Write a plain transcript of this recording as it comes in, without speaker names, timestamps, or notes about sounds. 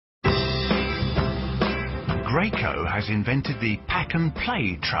Graco has invented the pack and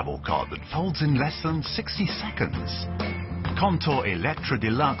play travel cot that folds in less than 60 seconds. Contour Electra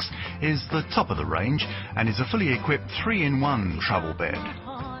Deluxe is the top of the range and is a fully equipped 3-in-1 travel bed.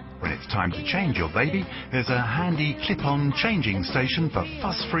 When it's time to change your baby, there's a handy clip-on changing station for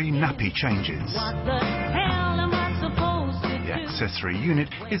fuss-free nappy changes. The accessory unit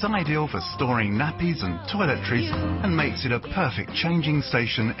is ideal for storing nappies and toiletries and makes it a perfect changing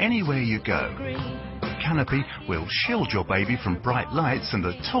station anywhere you go. The canopy will shield your baby from bright lights and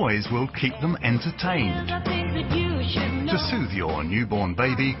the toys will keep them entertained. To soothe your newborn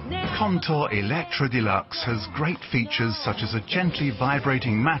baby, Contour Electra Deluxe has great features such as a gently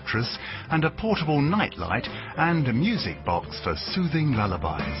vibrating mattress and a portable nightlight and a music box for soothing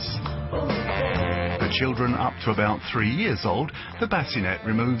lullabies. For children up to about 3 years old, the bassinet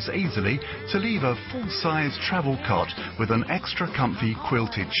removes easily to leave a full-size travel cot with an extra comfy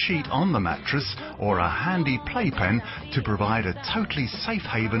quilted sheet on the mattress or a handy playpen to provide a totally safe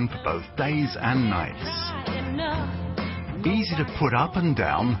haven for both days and nights. Easy to put up and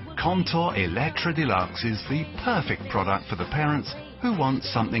down, Contour Electra Deluxe is the perfect product for the parents who want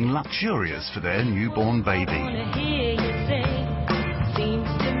something luxurious for their newborn baby.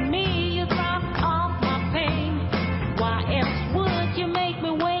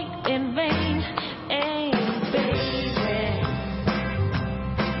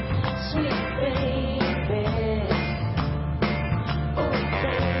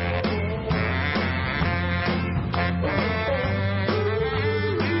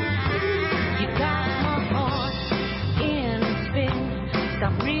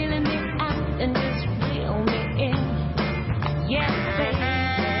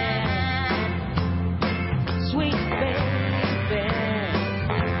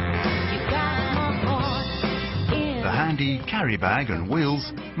 The handy carry bag and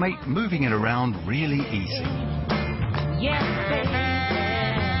wheels make moving it around really easy.